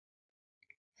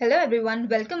Hello everyone,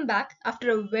 welcome back after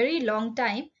a very long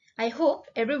time. I hope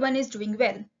everyone is doing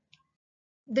well.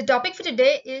 The topic for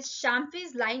today is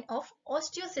Champy'S line of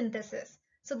osteosynthesis.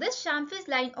 So this Champy'S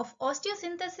line of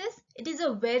osteosynthesis, it is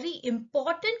a very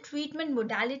important treatment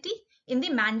modality in the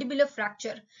mandibular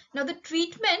fracture. Now the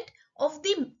treatment of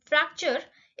the fracture,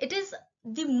 it is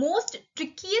the most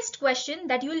trickiest question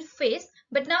that you will face,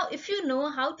 but now if you know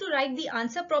how to write the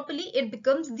answer properly, it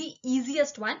becomes the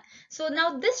easiest one. So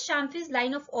now this Champy'S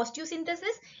line of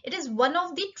osteosynthesis, it is one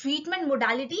of the treatment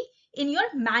modality in your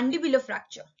mandibular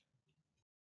fracture.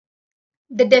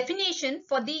 The definition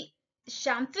for the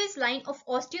Champy'S line of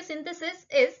osteosynthesis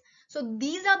is, so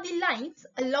these are the lines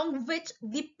along which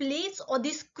the plates or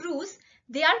the screws,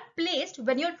 they are placed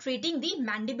when you're treating the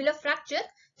mandibular fracture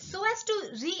so as to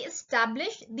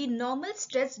re-establish the normal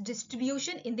stress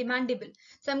distribution in the mandible.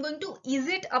 So I'm going to ease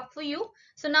it up for you.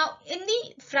 So now in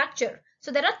the fracture,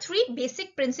 so there are three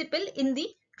basic principles in the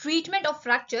treatment of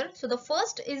fracture. So the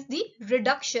first is the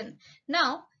reduction.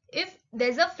 Now if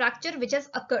there's a fracture which has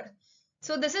occurred,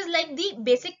 so this is like the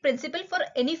basic principle for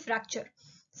any fracture.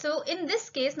 So in this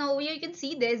case, now over here you can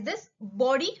see there is this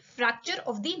body fracture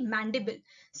of the mandible.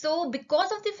 So because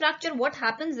of the fracture, what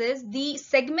happens is the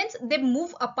segments, they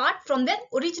move apart from their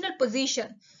original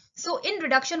position. So in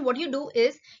reduction, what you do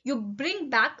is you bring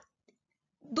back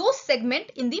those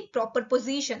segment in the proper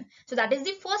position. So that is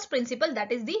the first principle,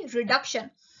 that is the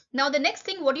reduction. Now the next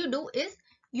thing what you do is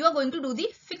you are going to do the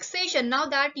fixation. Now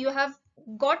that you have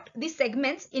got the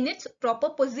segments in its proper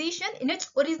position, in its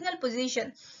original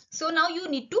position, so now you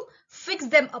need to fix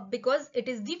them up because it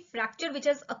is the fracture which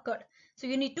has occurred. So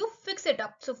you need to fix it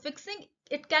up. So fixing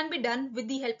it can be done with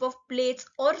the help of plates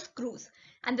or screws.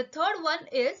 And the third one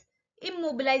is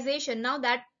immobilization. Now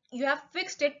that you have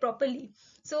fixed it properly,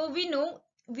 so we know,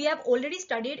 we have already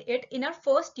studied it in our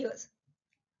first years,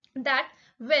 that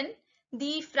when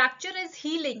the fracture is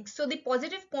healing, so the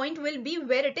positive point will be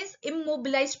where it is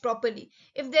immobilized properly.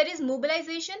 If there is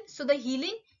mobilization, so the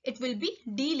healing, it will be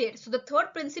delayed. So the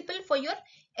third principle for your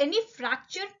any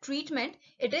fracture treatment,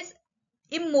 it is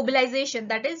immobilization.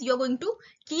 That is, you're going to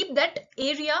keep that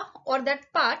area or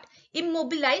that part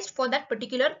immobilized for that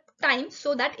particular time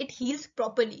so that it heals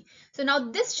properly. So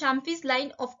now this Champy'S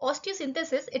line of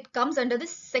osteosynthesis, it comes under the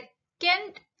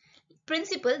second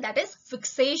principle, that is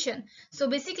fixation. So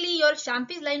basically your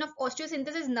Champy'S line of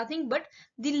osteosynthesis is nothing but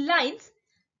the lines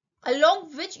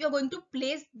along which you're going to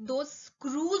place those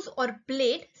screws or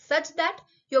plate such that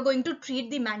you're going to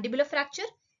treat the mandibular fracture.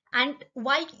 And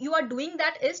why you are doing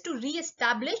that is to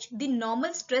re-establish the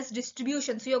normal stress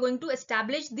distribution. So you're going to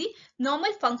establish the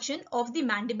normal function of the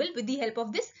mandible with the help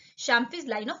of this Champy'S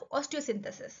line of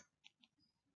osteosynthesis.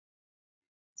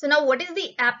 So now what is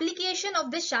the application of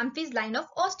this Champy'S line of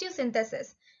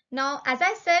osteosynthesis? Now, as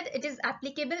I said, it is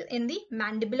applicable in the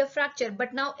mandibular fracture,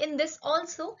 but now in this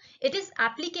also, it is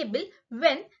applicable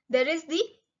when there is the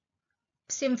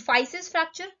symphysis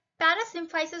fracture,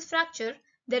 parasymphysis fracture,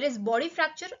 there is body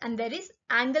fracture, and there is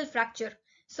angle fracture.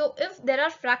 So if there are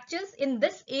fractures in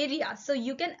this area, so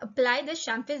you can apply the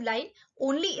Champy'S line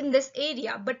only in this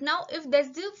area. But now if there's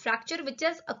the fracture which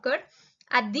has occurred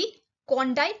at the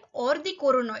condyle or the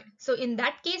coronoid, so in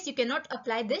that case you cannot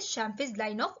apply this Champy'S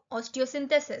line of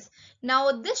osteosynthesis.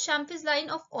 Now this Champy'S line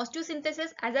of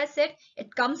osteosynthesis, as I said,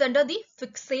 it comes under the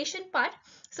fixation part.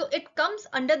 So it comes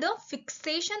under the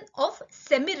fixation of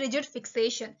semi-rigid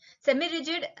fixation.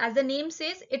 Semi-rigid, as the name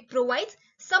says, it provides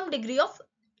some degree of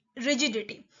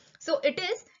rigidity. So it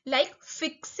is like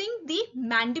fixing the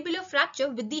mandibular fracture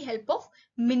with the help of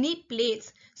mini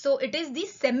plates. So it is the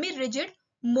semi-rigid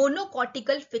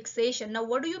monocortical fixation. Now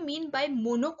what do you mean by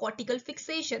monocortical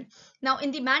fixation? Now in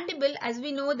the mandible, as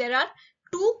we know, there are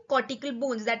two cortical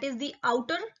bones, that is the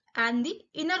outer and the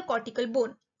inner cortical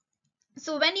bone.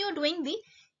 So when you're doing the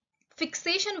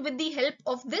fixation with the help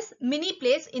of this mini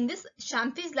plates in this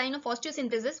Champy'S line of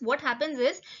osteosynthesis, what happens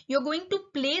is you're going to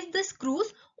place the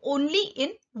screws only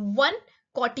in one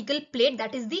cortical plate,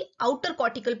 that is the outer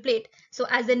cortical plate. So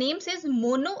as the name says,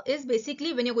 mono is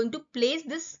basically when you're going to place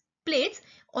this plates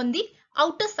on the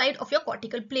outer side of your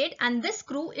cortical plate, and this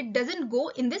screw, it doesn't go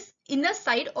in this inner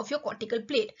side of your cortical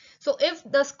plate. So if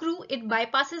the screw, it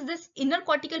bypasses this inner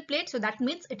cortical plate, so that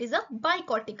means it is a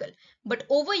bicortical. But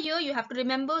over here you have to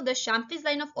remember the Champy'S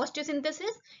line of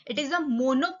osteosynthesis, it is a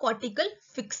monocortical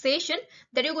fixation,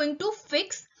 that you're going to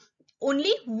fix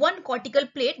only one cortical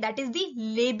plate, that is the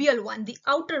labial one, the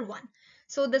outer one.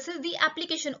 So this is the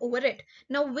application over it.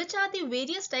 Now which are the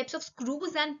various types of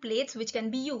screws and plates which can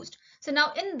be used? So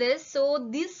now in this, so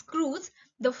these screws,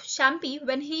 the Champy,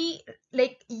 when he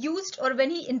like used or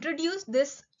when he introduced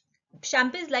this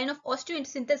Champy'S line of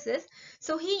osteosynthesis.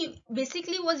 So he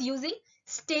basically was using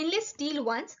stainless steel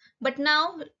ones, but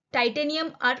now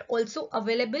titanium are also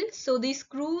available. So these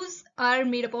screws are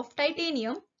made up of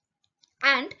titanium.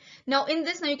 And now in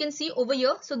this, now you can see over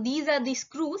here, so these are the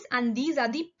screws and these are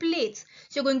the plates.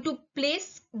 So you're going to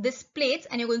place this plates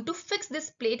and you're going to fix this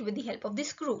plate with the help of the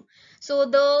screw. So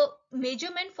the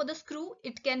measurement for the screw,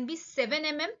 it can be 7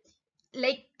 mm,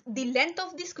 like the length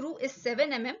of the screw is 7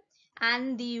 mm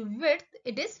and the width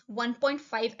it is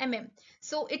 1.5 mm.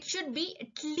 So it should be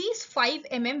at least 5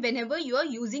 mm whenever you are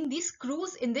using these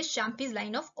screws in this Champy'S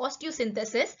line of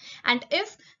osteosynthesis. And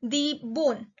if the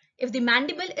bone, if the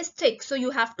mandible is thick, so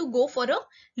you have to go for a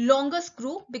longer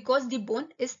screw because the bone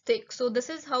is thick. So this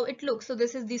is how it looks. So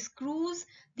this is the screws,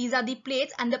 these are the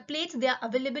plates, and the plates, they are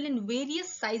available in various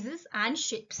sizes and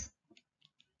shapes.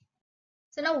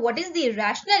 So now what is the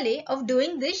rationale of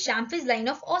doing this Champy'S line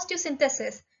of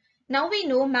osteosynthesis? Now we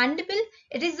know mandible,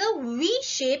 it is a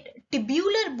V-shaped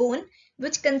tubular bone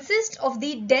which consists of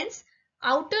the dense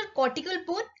outer cortical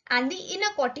bone and the inner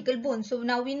cortical bone. So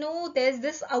now we know there's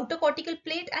this outer cortical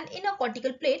plate and inner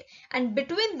cortical plate, and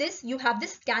between this you have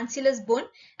this cancellous bone.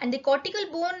 And the cortical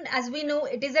bone, as we know,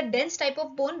 it is a dense type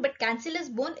of bone, but cancellous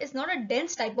bone is not a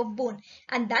dense type of bone.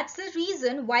 And that's the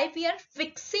reason why we are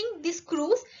fixing the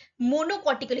screws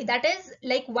monocortically. That is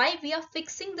like why we are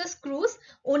fixing the screws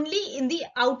only in the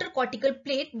outer cortical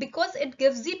plate, because it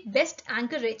gives the best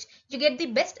anchorage. You get the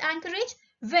best anchorage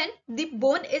when the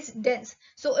bone is dense.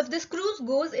 So if the screws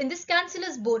goes in this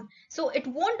cancellous bone, so it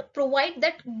won't provide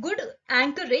that good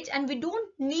anchorage, and we don't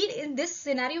need, in this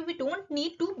scenario, we don't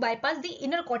need to bypass the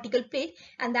inner cortical plate,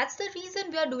 and that's the reason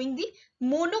we are doing the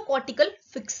monocortical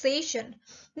fixation.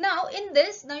 Now in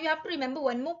this, now you have to remember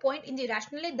one more point in the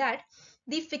rationale, that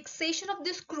the fixation of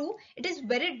the screw, it is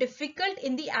very difficult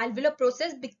in the alveolar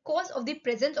process because of the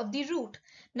presence of the root.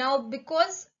 Now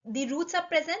because the roots are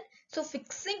present, so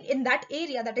fixing in that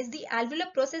area, that is the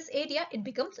alveolar process area, it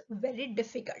becomes very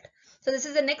difficult. So this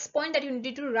is the next point that you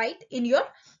need to write in your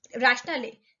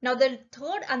rationale. Now the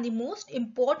third and the most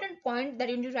important point that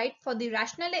you need to write for the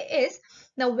rationale is,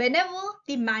 now whenever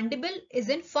the mandible is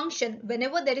in function,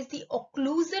 whenever there is the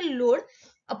occlusal load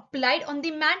applied on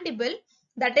the mandible,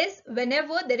 that is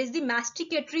whenever there is the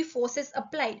masticatory forces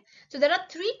applied. So there are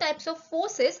three types of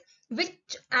forces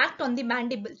which act on the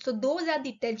mandible. So those are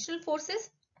the tensional forces,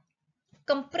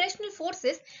 compressional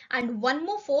forces, and one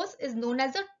more force is known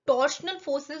as the torsional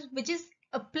forces, which is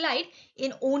applied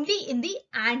in only in the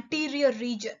anterior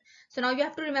region. So now you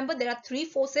have to remember there are three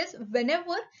forces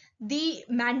whenever the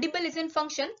mandible is in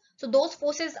function. So those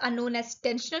forces are known as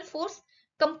tensional force,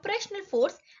 compressional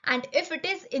force, and if it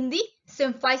is in the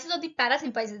symphysis or the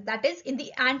parasymphysis, that is in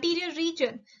the anterior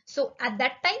region, so at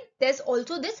that time there's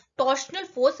also this torsional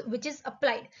force which is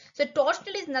applied. So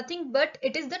torsional is nothing but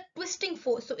it is the twisting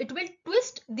force, so it will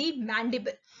twist the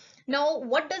mandible. Now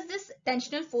what does this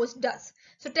tensional force does?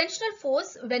 So tensional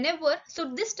force, whenever,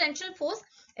 so this tensional force,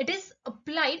 it is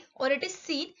applied or it is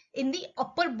seen in the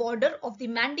upper border of the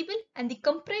mandible, and the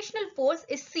compressional force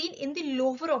is seen in the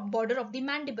lower border of the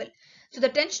mandible. So the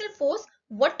tensional force,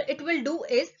 what it will do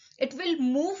is it will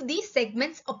move these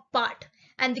segments apart,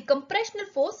 and the compressional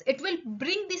force, it will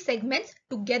bring the segments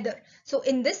together. So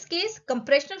in this case,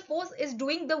 compressional force is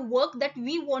doing the work that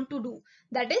we want to do,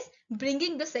 that is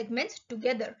bringing the segments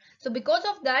together. So because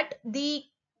of that, the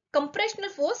compressional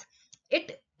force,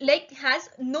 it like has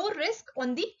no risk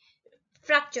on the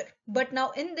fracture. But now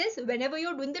in this, whenever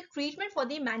you're doing the treatment for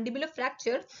the mandibular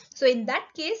fracture, so in that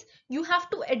case you have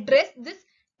to address this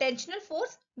tensional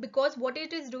force, because what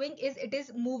it is doing is it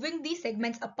is moving the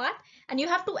segments apart, and you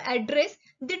have to address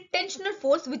the tensional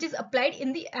force which is applied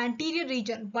in the anterior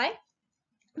region. Why?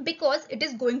 Because it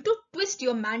is going to twist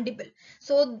your mandible.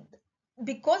 So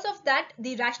because of that,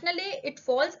 the rationale, it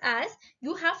falls as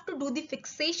you have to do the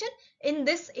fixation in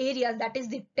this area, that is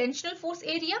the tensional force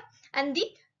area and the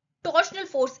torsional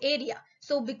force area.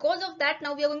 So because of that,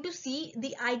 now we are going to see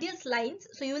the ideal lines.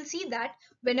 So you will see that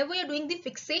whenever you're doing the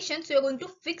fixation, so you're going to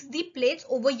fix the plates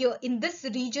over here in this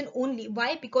region only.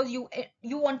 Why? Because you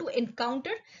want to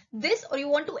encounter this, or you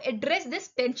want to address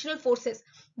this tensional forces,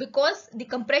 because the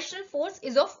compressional force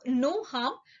is of no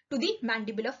harm to the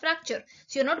mandibular fracture.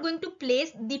 So you're not going to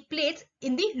place the plates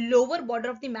in the lower border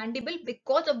of the mandible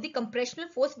because of the compressional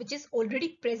force which is already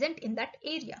present in that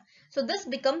area. So this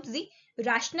becomes the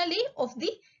rationale of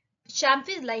the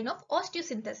Champy'S line of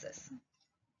osteosynthesis.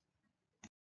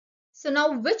 So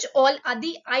now which all are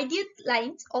the ideal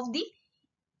lines of the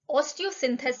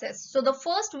osteosynthesis? So the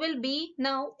first will be,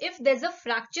 now if there's a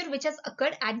fracture which has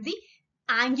occurred at the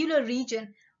angular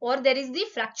region, or there is the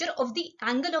fracture of the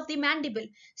angle of the mandible.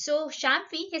 So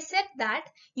Champy has said that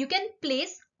you can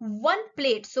place one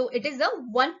plate. So it is a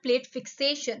one plate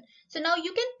fixation. So now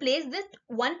you can place this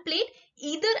one plate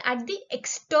either at the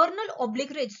external oblique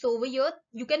ridge. So over here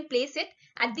you can place it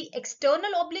at the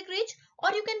external oblique ridge, or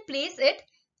you can place it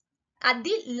at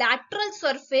the lateral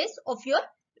surface of your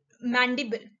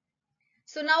mandible.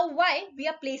 So now why we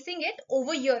are placing it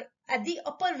over here at the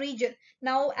upper region?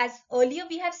 Now, as earlier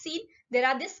we have seen, there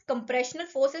are these compressional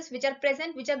forces which are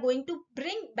present, which are going to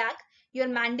bring back your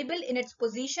mandible in its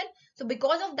position. So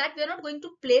because of that, we are not going to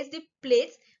place the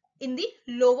plates in the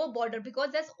lower border, because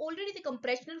there's already the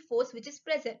compressional force which is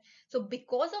present. So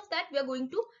because of that, we are going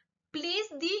to place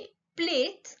the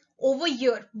plates over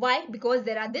here. Why? Because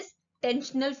there are these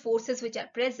tensional forces which are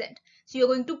present. So you're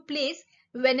going to place,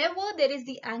 whenever there is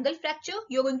the angle fracture,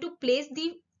 you're going to place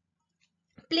the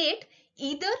plate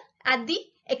either at the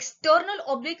external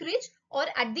oblique ridge or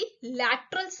at the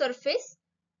lateral surface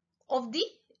of the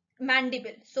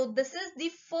mandible. So this is the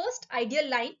first ideal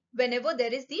line whenever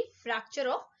there is the fracture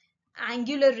of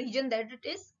angular region, that it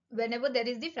is whenever there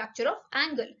is the fracture of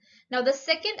angle. Now the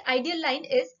second ideal line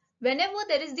is whenever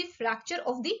there is the fracture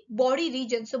of the body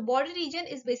region. So body region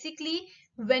is basically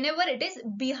whenever it is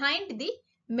behind the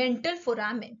mental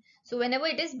foramen. So whenever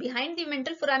it is behind the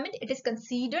mental foramen, it is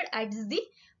considered as the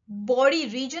body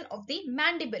region of the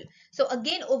mandible. So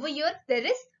again over here there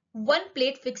is one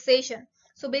plate fixation.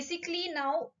 So basically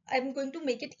now I'm going to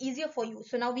make it easier for you.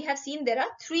 So now we have seen there are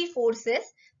three forces,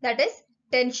 that is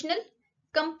tensional,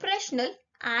 compressional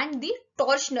and the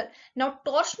torsional. Now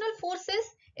torsional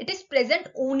forces, it is present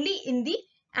only in the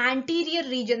anterior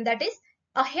region, that is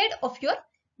ahead of your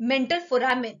mental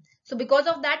foramen. So because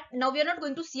of that, now we are not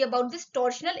going to see about this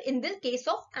torsional in the case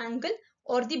of angle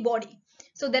or the body.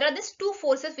 So there are these two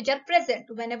forces which are present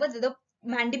whenever the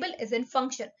mandible is in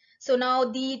function. So now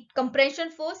the compression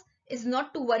force is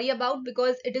not to worry about,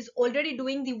 because it is already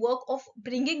doing the work of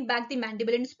bringing back the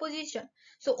mandible in its position.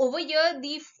 So over here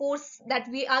the force that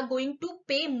we are going to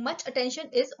pay much attention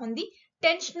is on the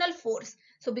tensional force.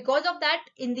 So because of that,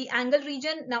 in the angle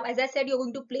region, now as I said, you're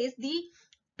going to place the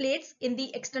plates in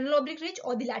the external oblique ridge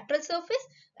or the lateral surface,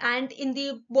 and in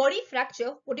the body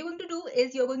fracture what you're going to do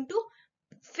is you're going to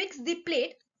fix the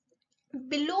plate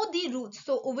below the roots.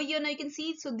 So over here now you can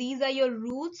see, so these are your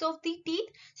roots of the teeth.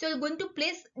 So you're going to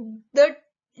place the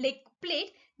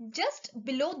plate just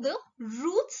below the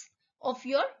roots of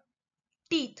your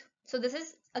teeth. So this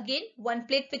is again one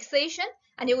plate fixation,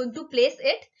 and you're going to place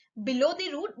it below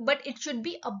the root, but it should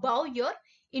be above your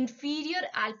inferior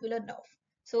alveolar nerve.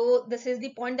 So this is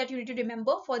the point that you need to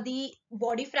remember for the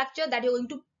body fracture, that you're going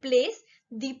to place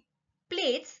the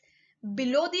plates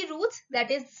below the roots, that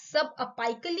is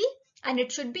subapically, and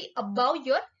it should be above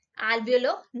your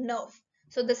alveolar nerve.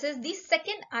 So this is the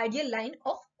second ideal line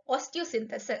of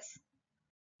osteosynthesis.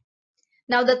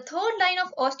 Now the third line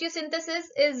of osteosynthesis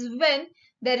is when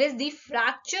there is the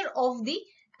fracture of the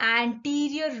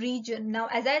anterior region. Now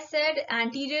as I said,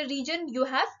 anterior region you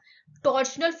have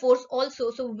torsional force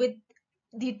also. So with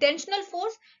the tensional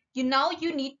force, you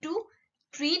need to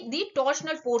treat the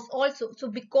torsional force also. So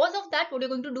because of that, what you're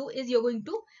going to do is you're going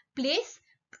to place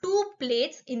two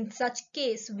plates in such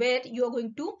case, where you are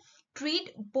going to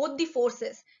treat both the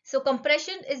forces. So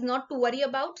compression is not to worry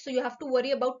about, so you have to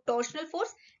worry about torsional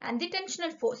force and the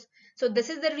tensional force. So this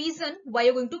is the reason why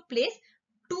you're going to place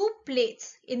two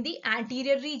plates in the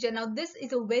anterior region. Now this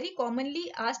is a very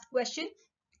commonly asked question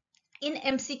in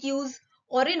MCQs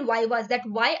or in Vivas, that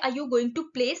why are you going to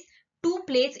place two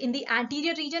plates in the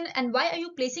anterior region and why are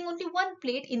you placing only one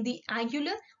plate in the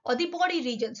angular or the body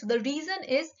region. So the reason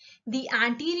is the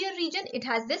anterior region, it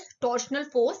has this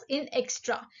torsional force in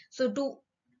extra. So to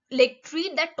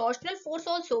treat that torsional force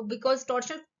also, because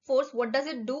torsional force, what does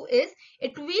it do is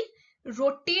it will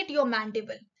rotate your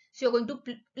mandible. So you're going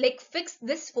to fix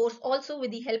this force also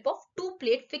with the help of two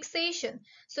plate fixation.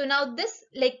 So now this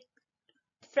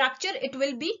fracture, it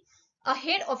will be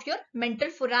ahead of your mental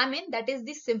foramen, that is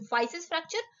the symphysis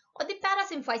fracture or the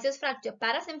parasymphysis fracture.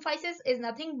 Parasymphysis is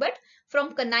nothing but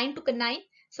from canine to canine.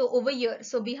 So over here,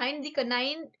 so behind the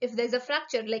canine, if there's a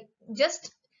fracture,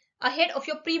 just ahead of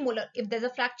your premolar, if there's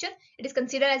a fracture, it is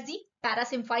considered as the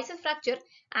parasymphysis fracture,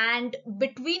 and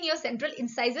between your central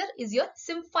incisor is your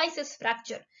symphysis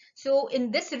fracture. So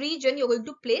in this region, you're going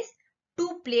to place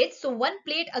two plates. So one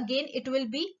plate, again it will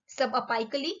be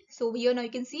subapically. So over here now you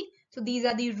can see, so these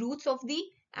are the roots of the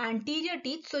anterior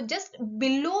teeth. So just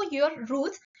below your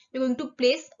roots you're going to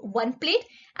place one plate,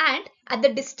 and at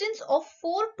the distance of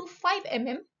 4 to 5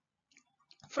 mm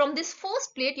from this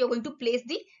first plate you're going to place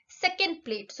the second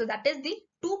plate. So that is the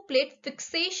two plate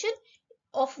fixation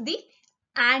of the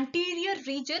anterior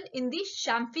region in the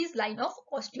Champy'S line of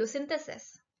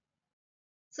osteosynthesis.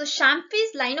 So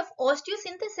Champy'S line of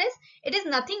osteosynthesis, it is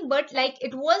nothing but like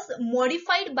it was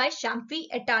modified by Champy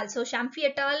et al. So Champy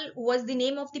et al. Was the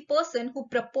name of the person who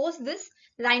proposed this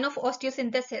line of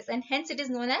osteosynthesis, and hence it is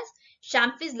known as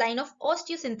Champy'S line of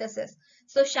osteosynthesis.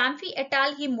 So Champy et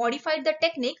al. He modified the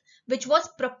technique which was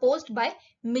proposed by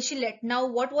Michelet. Now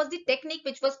what was the technique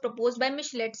which was proposed by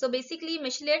Michelet? So basically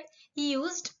Michelet, he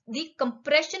used the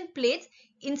compression plates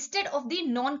instead of the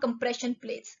non-compression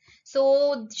plates.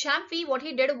 So Champy, what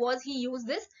he did was he used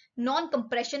this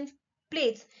non-compression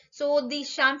plates. So the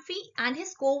Champy and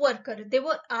his co-worker, they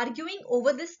were arguing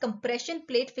over this compression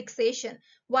plate fixation.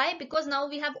 Why? Because now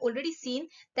we have already seen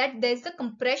that there is the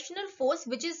compressional force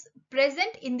which is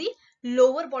present in the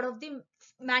lower part of the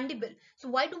mandible. So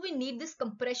why do we need this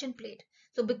compression plate?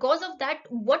 So because of that,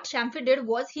 what Champy did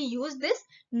was he used this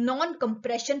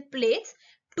non-compression plates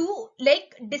to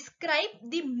like describe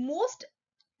the most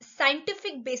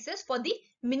scientific basis for the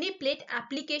mini plate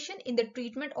application in the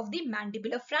treatment of the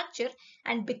mandibular fracture,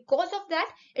 and because of that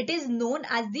it is known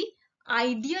as the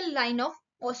ideal line of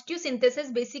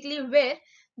osteosynthesis, basically where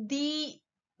the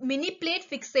mini plate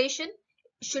fixation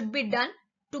should be done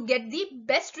to get the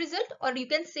best result, or you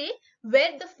can say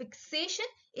where the fixation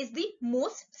is the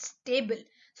most stable.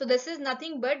 So this is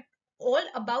nothing but all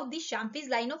about the Champy'S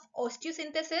line of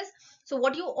osteosynthesis. So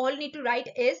what you all need to write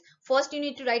is, first you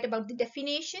need to write about the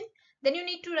definition, then you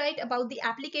need to write about the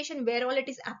application, where all it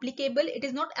is applicable. It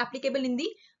is not applicable in the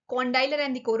condylar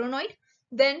and the coronoid.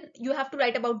 Then you have to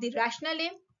write about the rationale,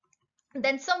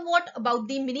 then somewhat about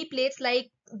the mini plates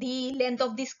like the length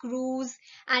of the screws.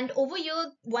 And over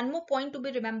here one more point to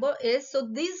be remembered is, so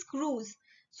these screws,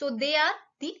 so they are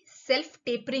the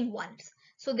self-tapering ones.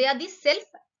 So they are the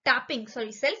self-tapping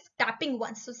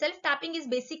ones. So self-tapping is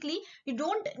basically you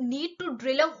don't need to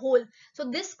drill a hole. So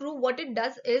this screw, what it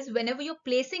does is whenever you're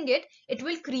placing it, it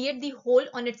will create the hole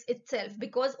on itself,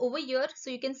 because over here, so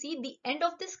you can see the end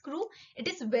of the screw, it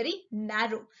is very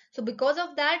narrow. So because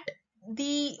of that,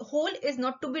 the hole is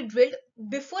not to be drilled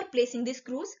before placing the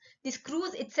screws. The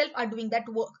screws itself are doing that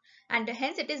work, and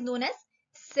hence it is known as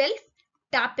self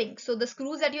tapping. So the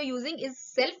screws that you're using is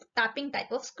self tapping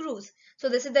type of screws. So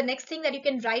this is the next thing that you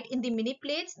can write in the mini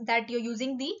plates, that you're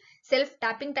using the self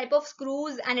tapping type of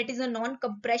screws and it is a non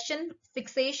compression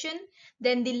fixation.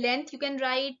 Then the length you can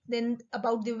write, then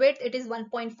about the width, it is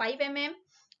 1.5 mm.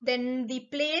 Then the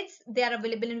plates, they are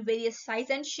available in various size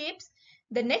and shapes.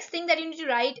 The next thing that you need to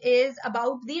write is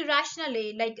about the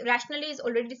rationale. Like rationale is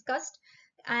already discussed,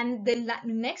 and the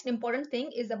next important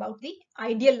thing is about the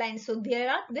ideal lines. So there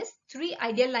are these three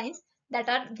ideal lines, that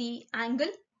are the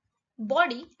angle,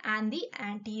 body and the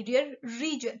anterior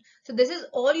region. So this is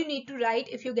all you need to write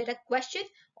if you get a question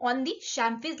on the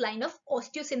Champy'S line of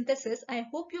osteosynthesis. I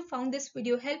hope you found this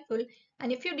video helpful,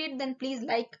 and if you did, then please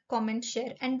like, comment,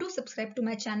 share and do subscribe to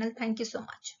my channel. Thank you so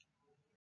much.